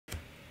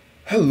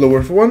Hello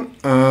everyone,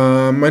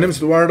 my name is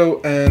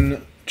Eduardo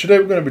and today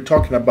we're going to be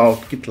talking about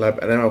GitLab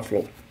and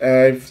MLFlow.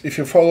 If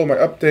you follow my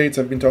updates,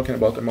 I've been talking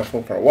about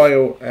MLFlow for a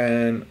while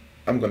and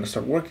I'm going to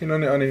start working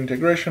on an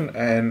integration,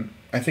 and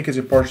I think it's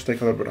important to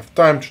take a little bit of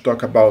time to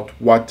talk about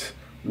what,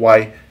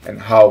 why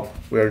and how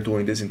we are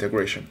doing this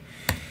integration.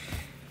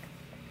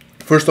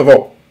 First of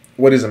all,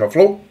 what is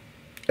MLFlow?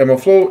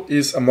 MLFlow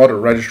is a model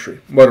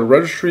registry. Model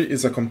registry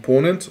is a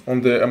component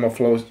on the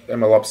MLFlow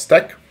MLOps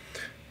stack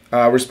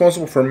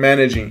responsible for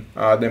managing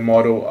the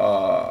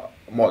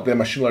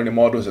machine learning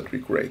models that we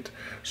create.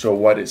 So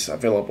what is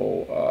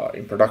available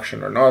in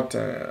production or not,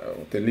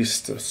 the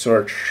list,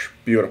 search,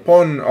 build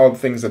upon, all the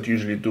things that you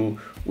usually do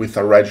with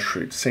a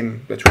registry, the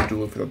same that you do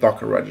with a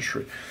Docker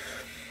registry.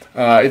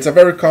 It's a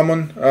very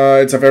common,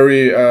 it's a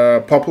very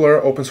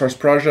popular open source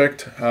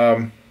project,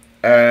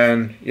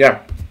 and yeah.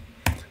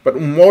 But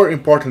more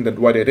important than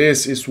what it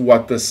is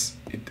what does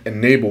it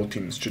enable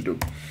teams to do.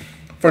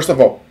 First of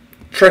all,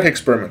 track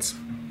experiments.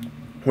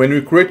 When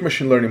we create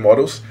machine learning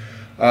models,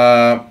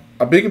 a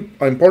big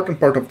important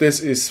part of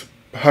this is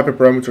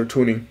hyperparameter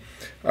tuning.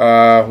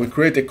 We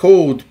create a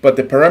code, but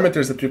the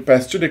parameters that we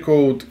pass to the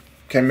code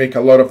can make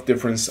a lot of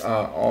difference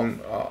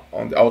on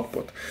the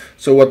output.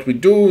 So what we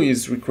do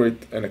is we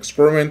create an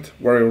experiment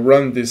where we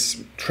run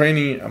this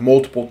training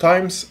multiple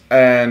times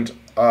and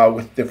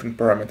with different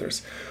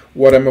parameters.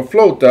 What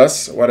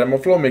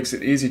MLFlow makes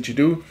it easy to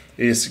do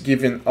is,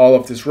 given all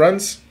of these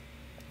runs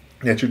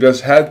that you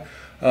just had,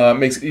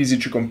 makes it easy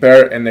to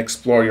compare and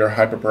explore your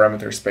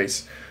hyperparameter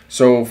space.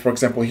 So for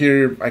example,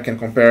 here I can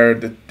compare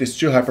these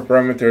two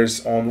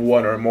hyperparameters on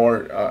one or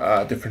more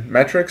different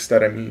metrics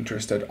that I'm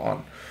interested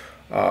on,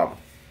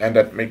 and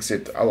that makes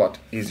it a lot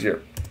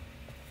easier.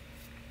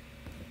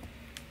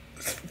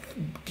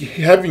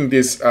 Having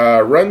these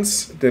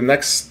runs, the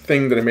next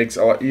thing that it makes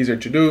a lot easier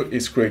to do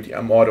is create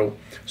a model.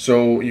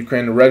 So you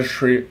can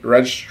register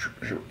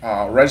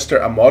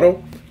a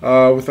model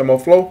with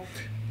MLFlow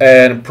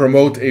and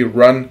promote a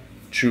run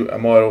to a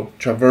model,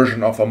 to a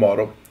version of a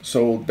model.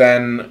 So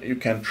then you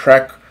can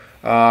track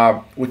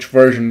which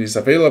version is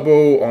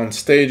available on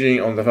staging,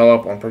 on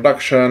develop, on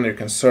production. You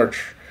can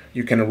search,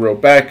 you can roll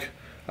back,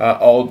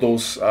 all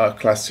those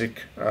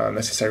classic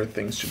necessary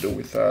things to do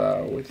with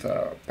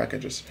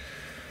packages.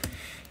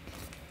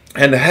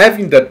 And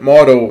having that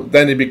model,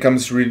 then it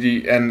becomes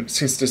really, and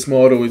since this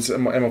model is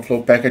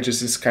MLFlow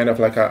packages is kind of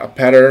like a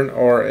pattern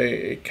or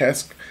a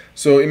cask,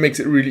 so it makes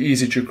it really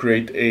easy to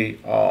create a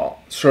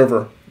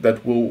server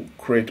that will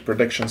create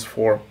predictions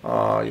for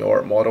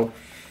your model,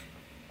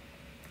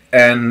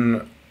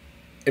 and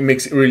it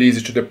makes it really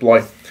easy to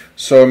deploy.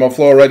 So MLFlow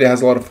already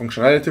has a lot of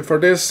functionality for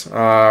this,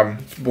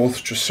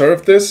 both to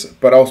serve this,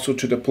 but also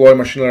to deploy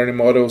machine learning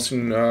models to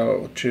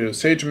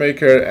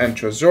SageMaker and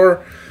to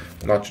Azure,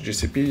 not to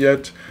GCP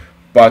yet,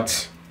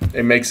 but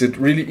it makes it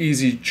really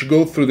easy to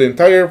go through the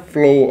entire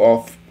flow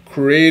of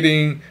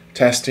creating,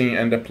 testing,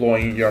 and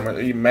deploying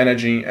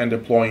managing and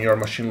deploying your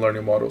machine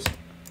learning models.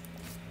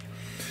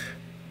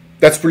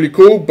 That's really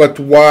cool, but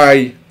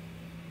why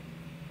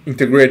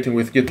integrating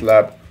with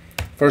GitLab?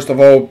 First of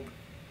all,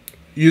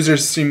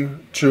 users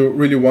seem to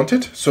really want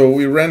it. So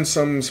we ran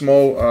some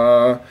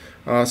small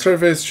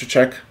surveys to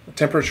check the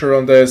temperature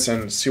on this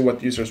and see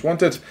what users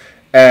wanted.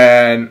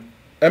 And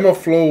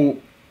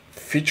MLFlow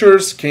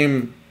features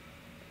came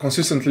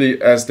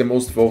consistently as the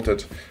most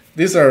voted.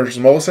 These are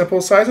small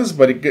sample sizes,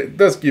 but it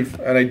does give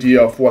an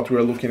idea of what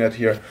we're looking at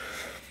here.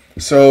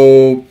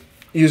 So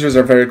users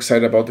are very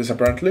excited about this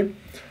apparently.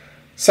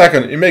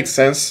 Second, it makes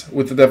sense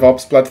with the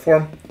DevOps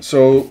platform.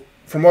 So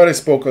from what I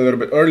spoke a little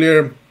bit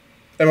earlier,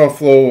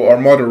 MLFlow or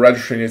model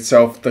registry in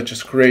itself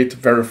touches create,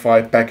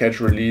 verify, package,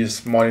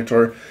 release,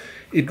 monitor.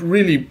 It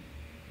really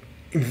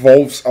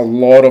involves a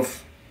lot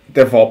of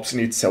DevOps in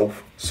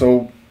itself.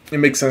 So it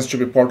makes sense to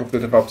be part of the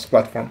DevOps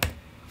platform.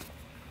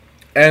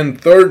 And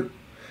third,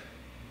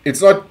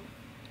 it's not,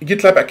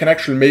 GitLab can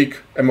actually make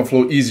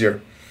MLFlow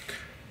easier.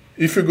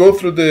 If you go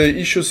through the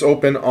issues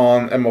open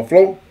on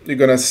MLFlow, you're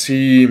gonna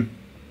see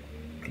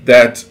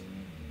that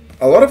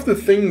a lot of the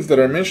things that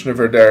are mentioned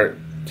over there,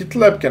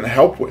 GitLab can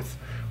help with.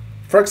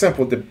 For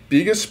example, the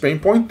biggest pain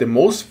point, the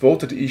most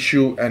voted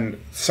issue, and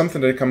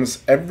something that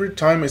comes every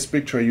time I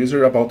speak to a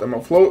user about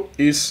MLFlow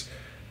is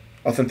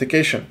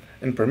authentication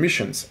and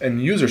permissions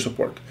and user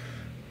support.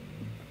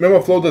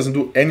 MLFlow doesn't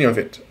do any of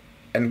it,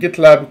 and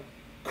GitLab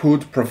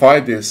could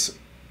provide this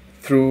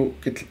through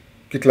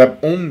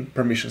GitLab's own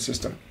permission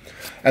system.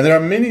 And there are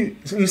many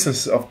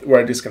instances of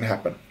where this can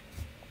happen.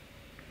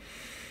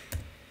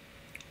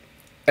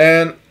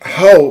 And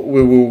how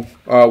we will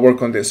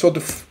work on this. So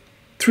the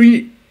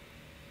three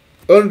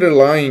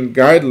underlying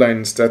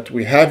guidelines that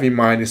we have in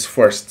mind is,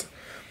 first,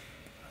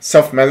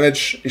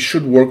 self-managed. It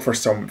should work for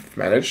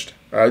self-managed.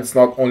 It's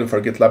not only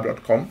for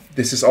GitLab.com.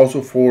 This is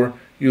also for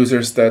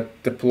users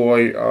that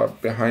deploy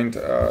behind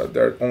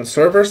their own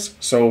servers.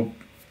 So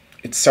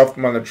it's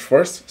self-managed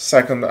first.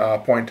 Second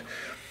point,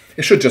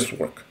 it should just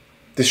work.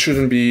 This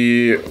shouldn't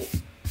be,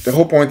 the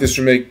whole point is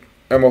to make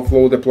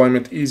MLFlow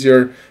deployment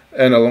easier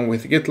and along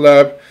with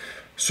GitLab.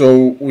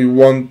 So we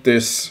want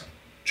this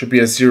to be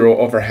a zero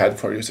overhead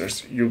for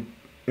users. You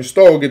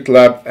install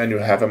GitLab and you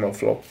have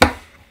MLFlow.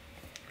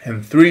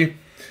 And 3,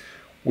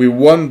 we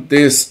want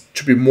this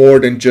to be more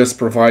than just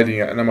providing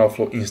an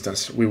MLFlow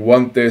instance. We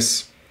want to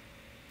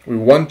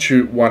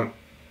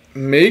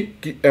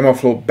make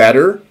MLFlow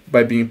better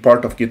by being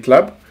part of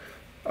GitLab.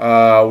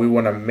 We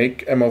want to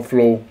make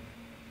MLFlow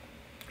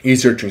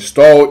easier to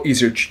install,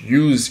 easier to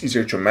use,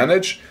 easier to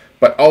manage,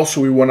 but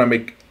also we want to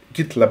make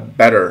GitLab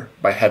better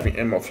by having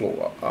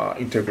MLFlow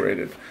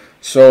integrated.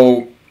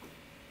 So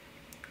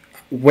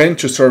when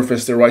to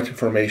surface the right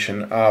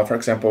information. For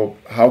example,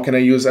 how can I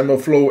use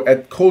MLFlow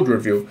at code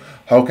review?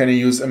 How can I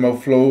use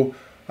MLFlow?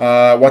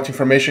 What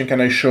information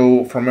can I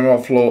show from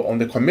MLFlow on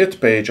the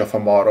commit page of a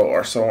model,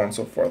 or so on and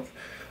so forth.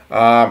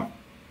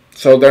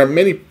 So there are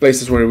many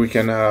places where we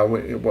can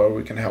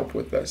help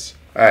with this.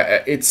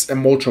 It's a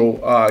mutual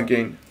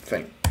gain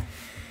thing.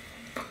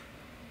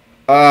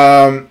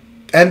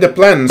 And the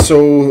plan.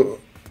 So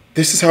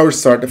this is how we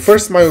start. The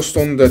first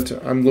milestone that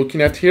I'm looking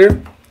at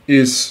here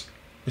is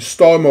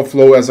install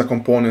MLFlow as a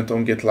component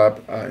on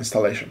GitLab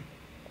installation.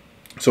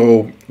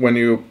 So when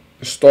you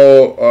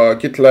install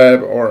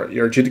GitLab or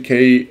your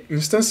GTK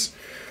instance,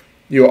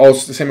 you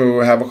also, the same way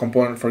we have a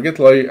component for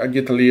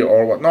Gitly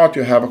or whatnot,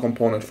 you have a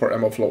component for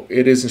MLFlow.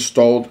 It is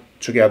installed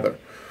together.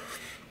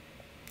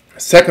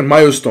 Second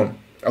milestone,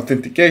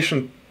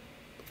 authentication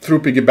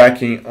through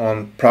piggybacking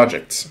on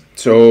projects.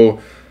 So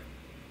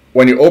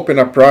when you open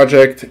a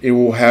project, it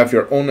will have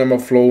your own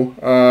MLFlow.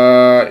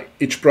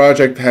 Each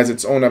project has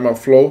its own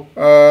MLFlow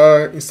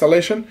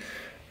installation,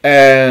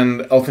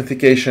 and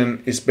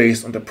authentication is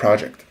based on the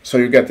project. So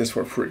you get this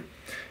for free.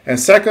 And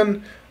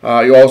second,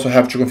 you also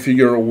have to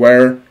configure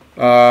where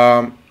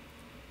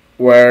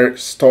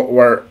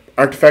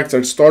artifacts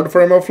are stored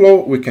for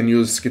MLFlow. We can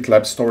use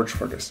GitLab storage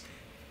for this.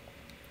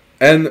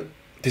 And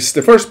this is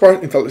the first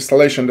part,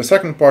 installation. The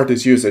second part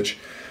is usage.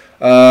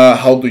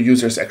 How do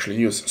users actually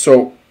use?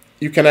 So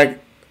you can,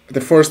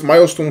 the first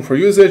milestone for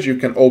usage, you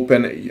can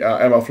open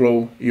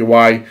MLFlow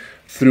UI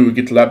through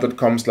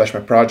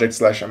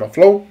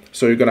gitlab.com/myproject/MLFlow.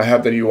 So you're gonna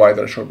have the UI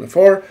that I showed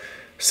before.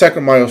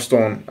 Second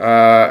milestone,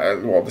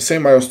 well, the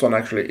same milestone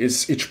actually,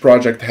 is each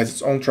project has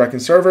its own tracking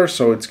server.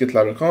 So it's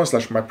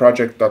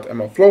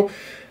gitlab.com/myproject.mlflow.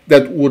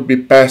 That would be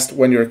passed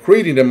when you're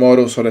creating the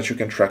model so that you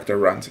can track the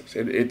runs.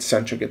 It's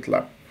sent to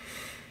GitLab.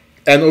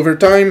 And over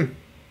time,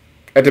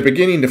 at the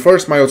beginning, the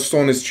first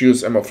milestone is to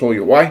use MLFlow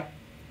UI.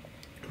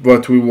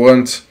 But we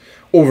want,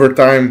 over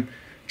time,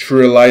 to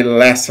rely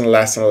less and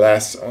less and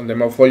less on the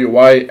MLFlow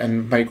UI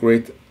and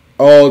migrate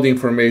all the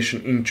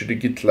information into the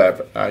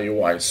GitLab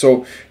UI.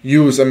 So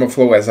use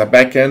MLFlow as a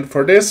backend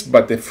for this,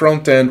 but the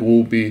front end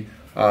will be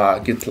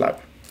GitLab.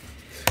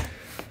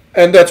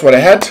 And that's what I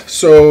had.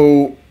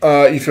 So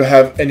if you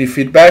have any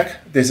feedback,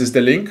 this is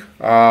the link.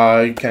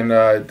 You can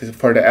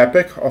for the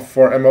epic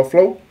for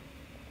MLFlow.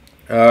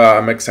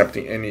 I'm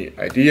accepting any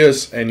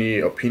ideas, any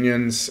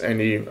opinions,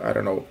 any, I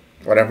don't know,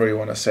 whatever you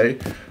want to say.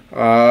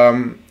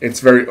 It's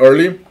very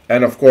early,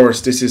 and of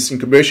course this is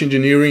incubation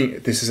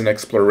engineering. This is an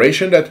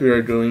exploration that we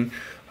are doing.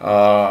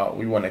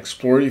 We want to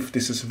explore if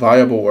this is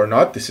viable or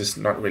not. This is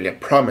not really a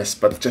promise,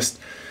 but just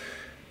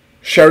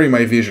sharing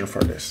my vision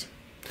for this.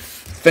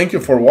 Thank you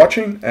for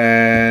watching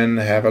and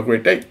have a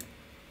great day.